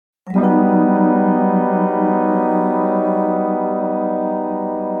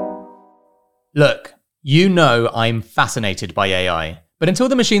Look, you know I'm fascinated by AI, but until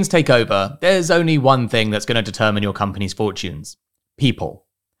the machines take over, there's only one thing that's going to determine your company's fortunes. People.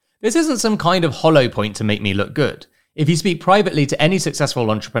 This isn't some kind of hollow point to make me look good. If you speak privately to any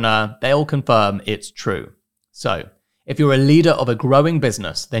successful entrepreneur, they'll confirm it's true. So, if you're a leader of a growing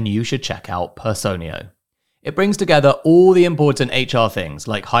business, then you should check out Personio. It brings together all the important HR things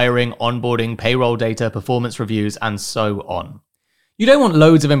like hiring, onboarding, payroll data, performance reviews, and so on. You don't want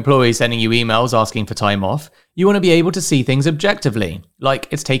loads of employees sending you emails asking for time off. You want to be able to see things objectively, like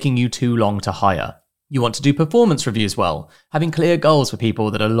it's taking you too long to hire. You want to do performance reviews well, having clear goals for people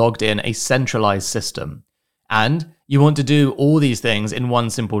that are logged in a centralized system. And you want to do all these things in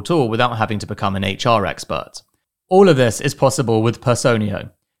one simple tool without having to become an HR expert. All of this is possible with Personio.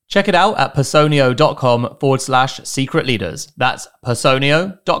 Check it out at personio.com/secret leaders. That's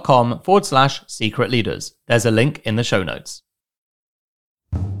personio.com/secret leaders. There's a link in the show notes.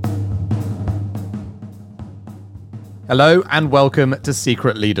 Hello and welcome to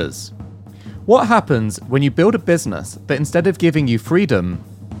Secret Leaders. What happens when you build a business that instead of giving you freedom,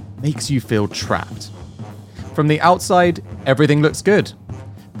 makes you feel trapped? From the outside, everything looks good.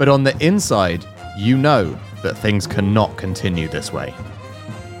 But on the inside, you know that things cannot continue this way.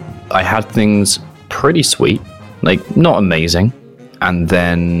 I had things pretty sweet, like not amazing. And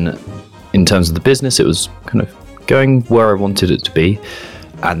then in terms of the business, it was kind of going where I wanted it to be.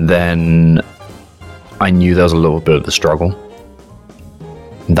 And then I knew there was a little bit of a struggle.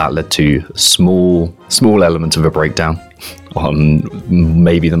 That led to a small element of a breakdown on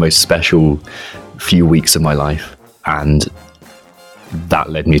maybe the most special few weeks of my life. And that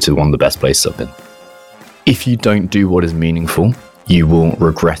led me to one of the best places I've been. If you don't do what is meaningful, you will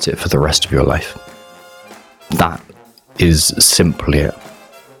regret it for the rest of your life. That is simply it.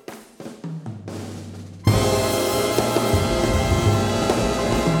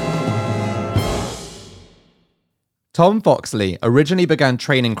 Tom Foxley originally began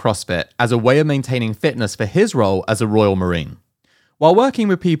training CrossFit as a way of maintaining fitness for his role as a Royal Marine. While working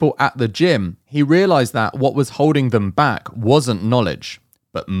with people at the gym, he realized that what was holding them back wasn't knowledge,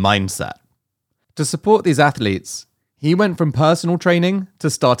 but mindset. To support these athletes, he went from personal training to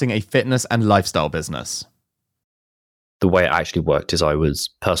starting a fitness and lifestyle business. The way it actually worked is I was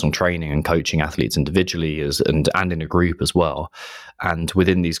personal training and coaching athletes individually and in a group as well. And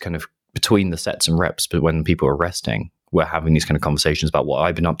within these kind of between the sets and reps, but when people are resting, we're having these kind of conversations about what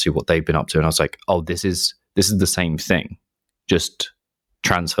I've been up to, what they've been up to. And I was like, oh, this is the same thing, just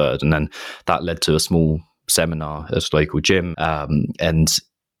transferred. And then that led to a small seminar at a local gym. And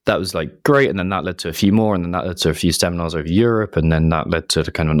that was like great. And then that led to a few more. And then that led to a few seminars over Europe. And then that led to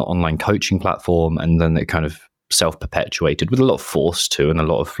kind of an online coaching platform. And then it kind of self-perpetuated with a lot of force too, and a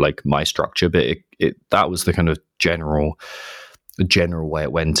lot of like my structure. But that was the kind of general way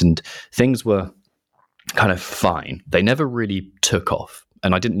it went, and things were kind of fine. They never really took off,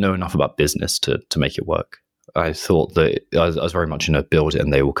 and I didn't know enough about business to make it work. I thought that I was very much in a build it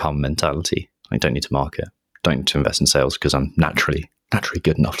and they will come mentality. I don't need to market, don't need to invest in sales because I'm naturally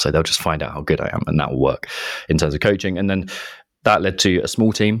good enough, so they'll just find out how good I am and that will work in terms of coaching. And then that led to a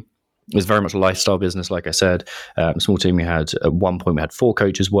small team. It was very much a lifestyle business, like I said. Small team. We had at one point we had 4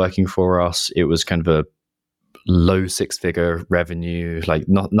 coaches working for us. It was kind of a low 6-figure revenue, like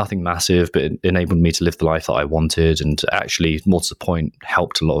nothing massive, but it enabled me to live the life that I wanted, and actually, more to the point,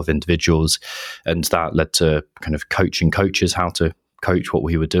 helped a lot of individuals. And that led to kind of coaching coaches how to coach what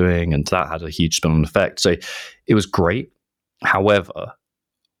we were doing, and that had a huge spin-on effect. So it was great. However,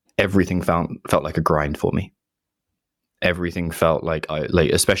 everything felt like a grind for me. Everything felt like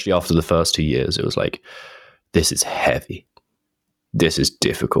especially after the first 2 years, it was like, this is heavy. This is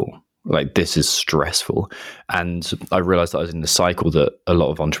difficult. Like, this is stressful. And I realized that I was in the cycle that a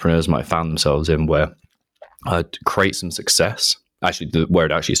lot of entrepreneurs might have found themselves in, where I'd create some success. Actually, where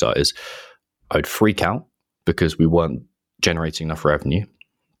it actually started is I'd freak out because we weren't generating enough revenue.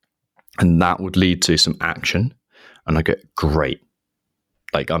 And that would lead to some action. And I get, great.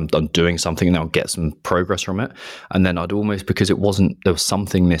 Like, I'm doing something and I'll get some progress from it. And then I'd almost, because there was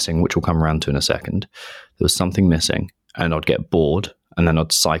something missing, which we'll come around to in a second. There was something missing, and I'd get bored. And then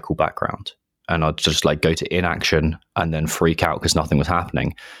I'd cycle back around, and I'd just like go to inaction and then freak out because nothing was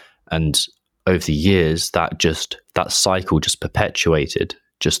happening. And over the years, that cycle just perpetuated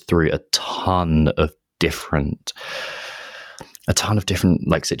just through a ton of different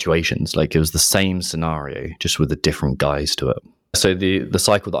like situations. Like, it was the same scenario, just with a different guise to it. So the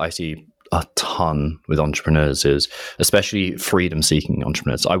cycle that I see a ton with entrepreneurs is, especially freedom-seeking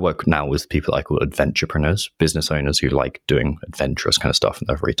entrepreneurs. I work now with people I call adventurepreneurs, business owners who like doing adventurous kind of stuff in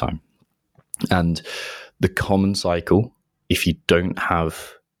their free time. And the common cycle, if you don't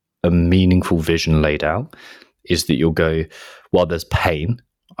have a meaningful vision laid out is that you'll go, well, there's pain.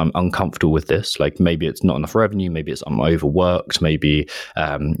 I'm uncomfortable with this. Like maybe it's not enough revenue. Maybe it's I'm overworked. Maybe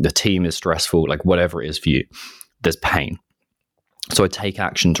the team is stressful. Like whatever it is for you, there's pain. So I take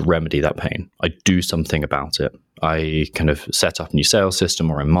action to remedy that pain. I do something about it. I kind of set up a new sales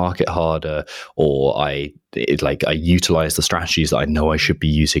system, or I market harder, or I utilize the strategies that I know I should be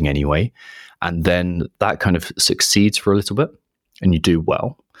using anyway. And then that kind of succeeds for a little bit and you do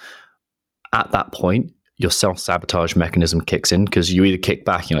well. At that point, your self-sabotage mechanism kicks in, because you either kick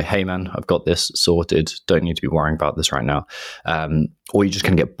back, you're like, hey man, I've got this sorted, don't need to be worrying about this right now. Or you just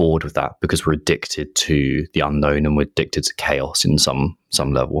kind of get bored with that because we're addicted to the unknown and we're addicted to chaos in some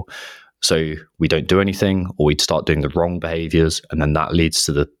level. So we don't do anything, or we start doing the wrong behaviors, and then that leads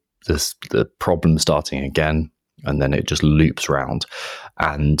to the problem starting again, and then it just loops around.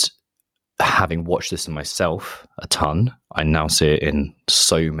 And having watched this in myself a ton, I now see it in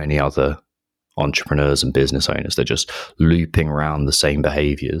so many other entrepreneurs and business owners. They're just looping around the same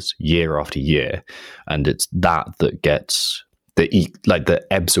behaviors year after year, and it's that gets that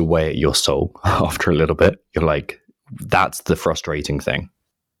ebbs away at your soul after a little bit. You're like, that's the frustrating thing.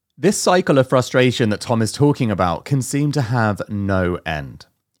 This cycle of frustration that Tom is talking about can seem to have no end.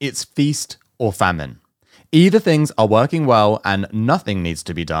 It's feast or famine. Either things are working well and nothing needs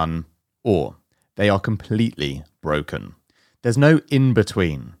to be done, or they are completely broken. There's no in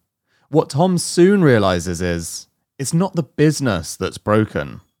between. What Tom soon realizes is, it's not the business that's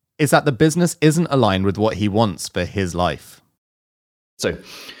broken. It's that the business isn't aligned with what he wants for his life. So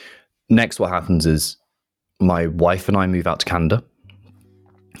next what happens is my wife and I move out to Canada.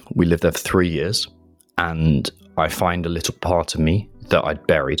 We live there for 3 years, and I find a little part of me that I'd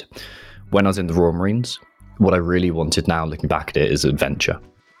buried. When I was in the Royal Marines, what I really wanted now, looking back at it, is adventure.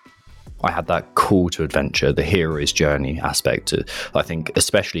 I had that call to adventure, the hero's journey aspect. I think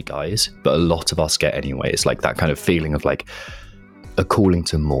especially guys, but a lot of us get anyway. It's like that kind of feeling of like a calling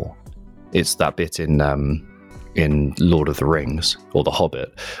to more. It's that bit in Lord of the Rings or The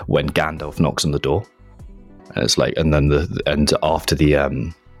Hobbit when Gandalf knocks on the door. And it's like, and then after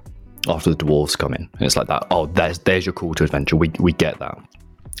the dwarves come in, and it's like that. Oh, there's your call to adventure. We get that.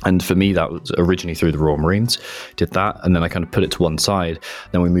 And for me, that was originally through the Royal Marines, did that. And then I kind of put it to one side.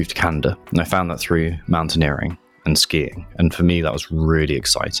 Then we moved to Canada, and I found that through mountaineering and skiing. And for me, that was really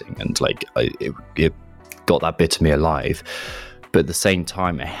exciting. And like, it got that bit of me alive. But at the same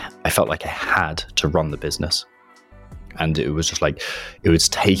time, I felt like I had to run the business. And it was just like, it was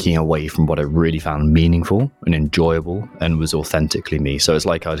taking away from what I really found meaningful and enjoyable and was authentically me. So it's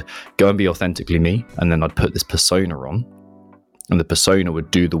like I'd go and be authentically me, and then I'd put this persona on, and the persona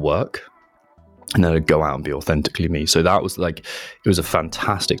would do the work, and then I'd go out and be authentically me. So that was like, it was a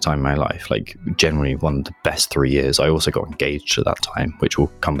fantastic time in my life, like generally one of the best 3 years. I also got engaged at that time, which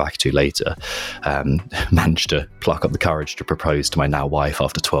we'll come back to later. Managed to pluck up the courage to propose to my now wife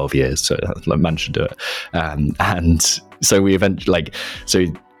after 12 years. So I managed to do it. And so we eventually, so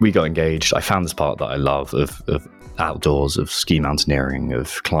we got engaged. I found this part that I love of outdoors, of ski mountaineering,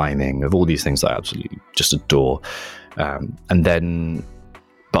 of climbing, of all these things that I absolutely just adore.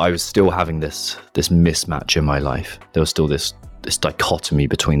 But I was still having this mismatch in my life. There was still this dichotomy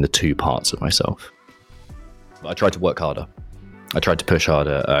between the two parts of myself. I tried to work harder. I tried to push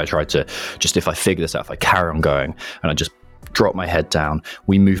harder. I tried to just, if I figure this out, if I carry on going, and I just dropped my head down.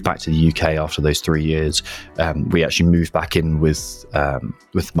 We moved back to the UK after those 3 years. We actually moved back in with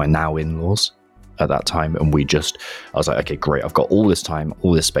my now in-laws at that time, and I was like, okay, great, I've got all this time,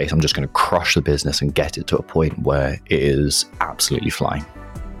 all this space, I'm just going to crush the business and get it to a point where it is absolutely flying.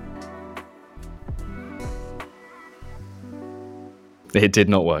 It did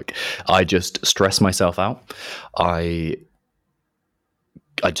not work. I just stressed myself out. I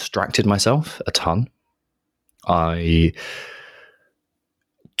distracted myself a ton. I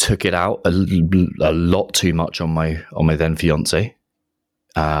took it out a lot too much on my then fiance.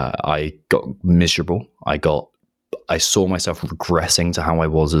 I got miserable. I saw myself regressing to how I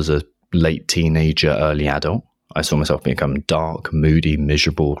was as a late teenager, early adult. I saw myself become dark, moody,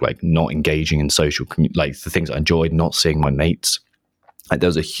 miserable, like not engaging in social, like the things I enjoyed, not seeing my mates. Like there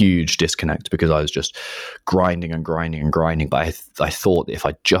was a huge disconnect because I was just grinding and grinding and grinding. But I thought that if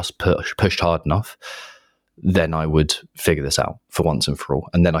I just pushed hard enough, then I would figure this out for once and for all.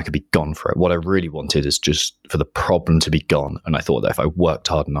 And then I could be gone for it. What I really wanted is just for the problem to be gone. And I thought that if I worked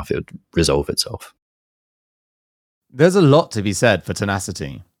hard enough, it would resolve itself. There's a lot to be said for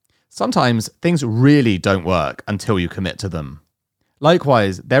tenacity. Sometimes things really don't work until you commit to them.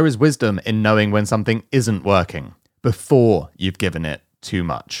 Likewise, there is wisdom in knowing when something isn't working before you've given it too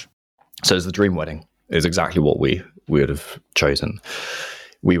much. So it's the dream wedding is exactly what we would have chosen.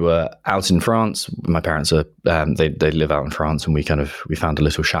 we were out in France. My parents are they live out in France, and we found a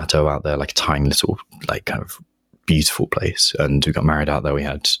little chateau out there, like a tiny little like kind of beautiful place, and we got married out there. We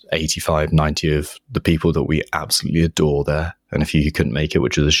had 85, 90 of the people that we absolutely adore there, and a few who couldn't make it,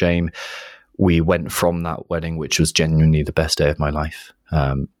 which was a shame. We went from that wedding, which was genuinely the best day of my life,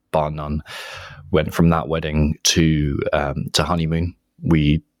 bar none. Went from that wedding to honeymoon.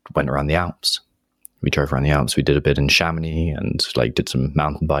 We went around the Alps. We drove around the Alps. We did a bit in Chamonix and like did some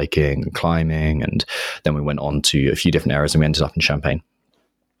mountain biking and climbing. And then we went on to a few different areas and we ended up in Champagne.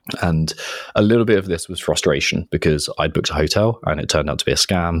 And a little bit of this was frustration because I'd booked a hotel and it turned out to be a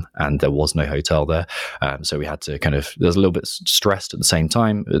scam and there was no hotel there. So we had to there's a little bit stressed at the same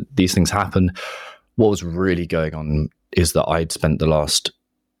time. These things happen. What was really going on is that I'd spent the last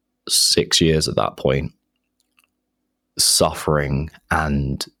 6 years at that point suffering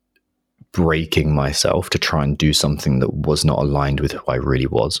and breaking myself to try and do something that was not aligned with who I really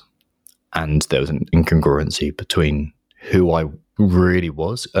was. And there was an incongruency between who I really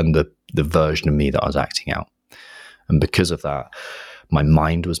was and the version of me that I was acting out. And because of that, my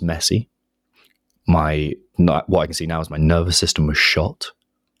mind was messy. What I can see now is my nervous system was shot.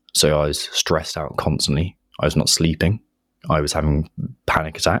 So I was stressed out constantly. I was not sleeping. I was having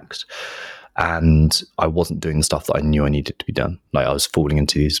panic attacks. And I wasn't doing the stuff that I knew I needed to be done. Like I was falling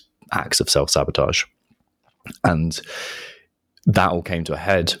into these acts of self-sabotage. And that all came to a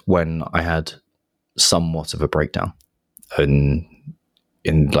head when I had somewhat of a breakdown in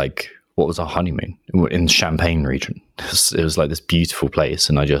like what was our honeymoon in Champagne region. It was like this beautiful place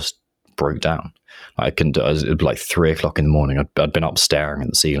and I just broke down. It was like 3 o'clock in the morning. I'd been up staring at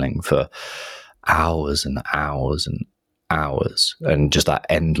the ceiling for hours and hours and hours, and just that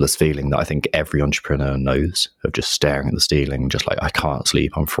endless feeling that I think every entrepreneur knows of just staring at the ceiling, just like I can't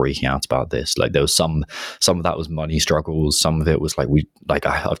sleep, I'm freaking out about this. Like there was some of that was money struggles, some of it was like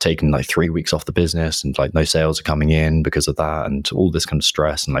I've taken like 3 weeks off the business and like no sales are coming in because of that, and all this kind of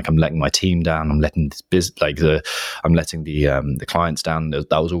stress, and like I'm letting my team down, I'm letting the clients down. That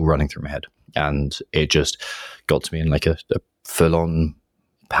was all running through my head, and it just got to me in like a full-on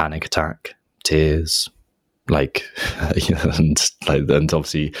panic attack, tears, and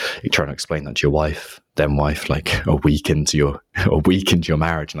obviously you're trying to explain that to your wife, like a week into your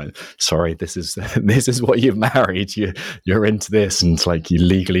marriage, and like, sorry, this is what you've married. You're into this, and it's like you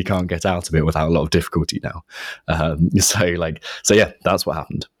legally can't get out of it without a lot of difficulty now. So yeah, that's what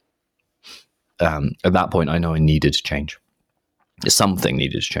happened. At that point, I know I needed to change. Something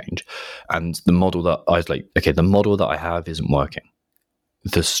needed to change, and the model that I was like, okay, the model that I have isn't working.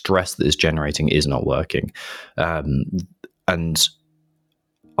 The stress that is generating is not working. And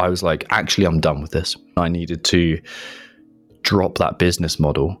I was like, actually, I'm done with this. I needed to drop that business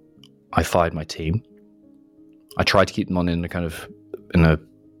model. I fired my team. I tried to keep them on in a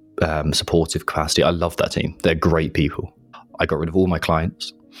supportive capacity. I love that team. They're great people. I got rid of all my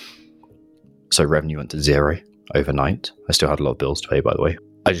clients. So revenue went to zero overnight. I still had a lot of bills to pay, by the way.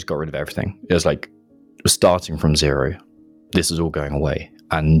 I just got rid of everything. It was like starting from zero. This is all going away.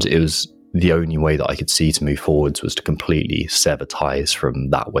 And it was the only way that I could see to move forwards was to completely sever ties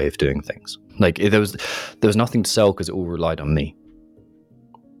from that way of doing things. Like there was nothing to sell because it all relied on me.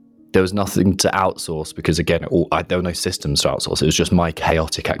 There was nothing to outsource because, again, there were no systems to outsource. It was just my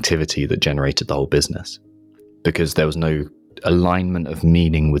chaotic activity that generated the whole business because there was no alignment of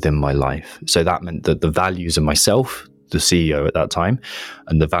meaning within my life. So that meant that the values of myself, the CEO at that time,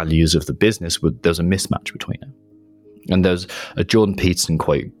 and the values of the business, there was a mismatch between them. And there's a Jordan Peterson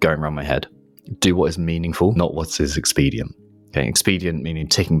quote going around my head: do what is meaningful, not what is expedient. Okay, expedient meaning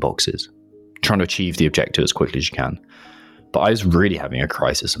ticking boxes, trying to achieve the objective as quickly as you can. But I was really having a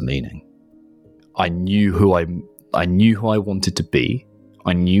crisis of meaning. I knew who I wanted to be.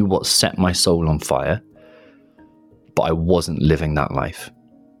 I knew what set my soul on fire, but I wasn't living that life.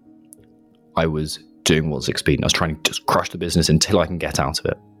 I was doing what's expedient. I was trying to just crush the business until I can get out of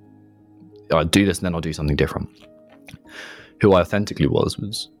it. I'll do this and then I'll do something different. Who I authentically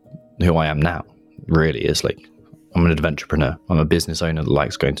was who I am now. Really is like, I'm an adventurepreneur. I'm a business owner that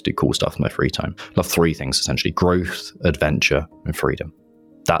likes going to do cool stuff in my free time. I love 3 things essentially: growth, adventure, and freedom.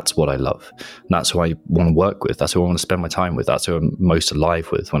 That's what I love. And that's who I want to work with. That's who I want to spend my time with. That's who I'm most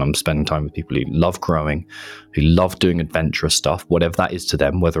alive with when I'm spending time with people who love growing, who love doing adventurous stuff, whatever that is to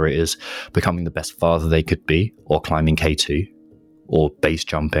them, whether it is becoming the best father they could be, or climbing K2, or base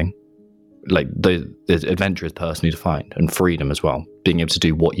jumping. Like the adventure is personally defined, and freedom as well, being able to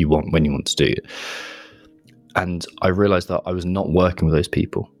do what you want when you want to do it. And I realized that I was not working with those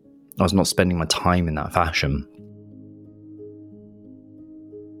people. I was not spending my time in that fashion.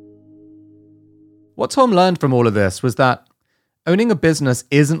 What Tom learned from all of this was that Owning a business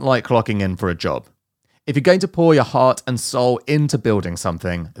isn't like clocking in for a job. If you're going to pour your heart and soul into building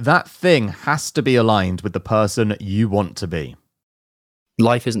something, that thing has to be aligned with the person you want to be.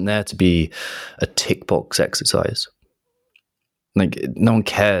 Life isn't there to be a tick box exercise. Like, no one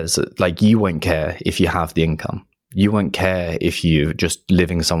cares. Like, you won't care if you have the income. You won't care if you're just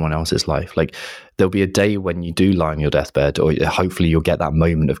living someone else's life. Like, there'll be a day when you do lie on your deathbed, or hopefully you'll get that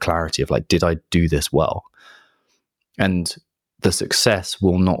moment of clarity of like, did I do this well? And the success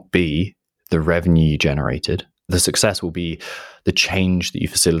will not be the revenue you generated. The success will be the change that you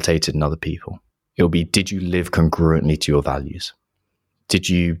facilitated in other people. It'll be, did you live congruently to your values? Did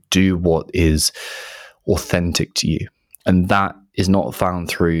you do what is authentic to you? And that is not found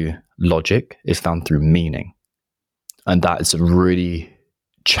through logic, it's found through meaning. And that is a really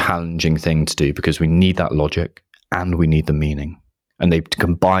challenging thing to do, because we need that logic and we need the meaning. And they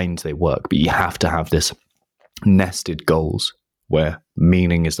combined, they work. But you have to have this nested goals where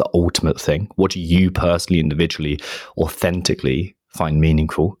meaning is the ultimate thing. What do you personally, individually, authentically find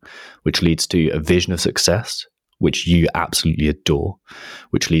meaningful, which leads to a vision of success, which you absolutely adore,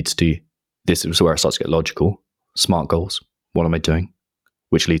 which leads to, this is where it starts to get logical, smart goals. What am I doing?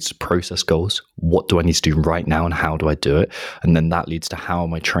 Which leads to process goals. What do I need to do right now and how do I do it? And then that leads to, how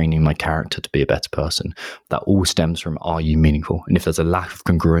am I training my character to be a better person? That all stems from, are you meaningful? And if there's a lack of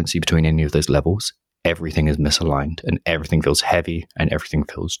congruency between any of those levels, everything is misaligned and everything feels heavy and everything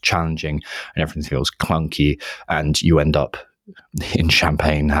feels challenging and everything feels clunky, and you end up in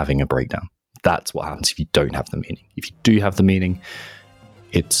Champagne having a breakdown. That's what happens if you don't have the meaning. If you do have the meaning,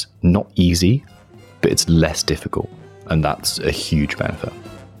 it's not easy, but it's less difficult. And that's a huge benefit.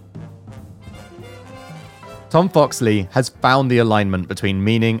 Tom Foxley has found the alignment between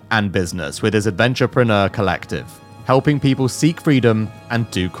meaning and business with his Adventurepreneur Collective, helping people seek freedom and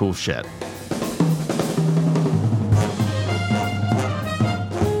do cool shit.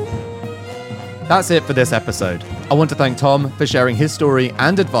 That's it for this episode. I want to thank Tom for sharing his story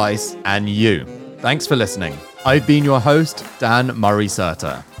and advice, and you. Thanks for listening. I've been your host, Dan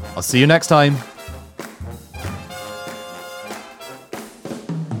Murray-Serter. I'll see you next time.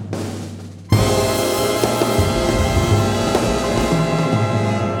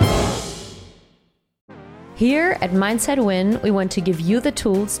 Here at Mindset Win, we want to give you the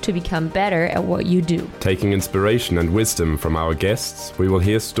tools to become better at what you do. Taking inspiration and wisdom from our guests, we will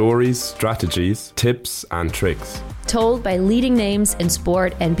hear stories, strategies, tips, and tricks. Told by leading names in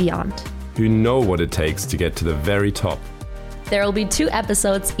sport and beyond, who know what it takes to get to the very top. There will be 2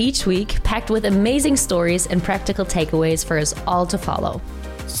 episodes each week, packed with amazing stories and practical takeaways for us all to follow.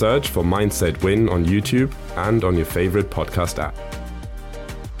 Search for Mindset Win on YouTube and on your favorite podcast app.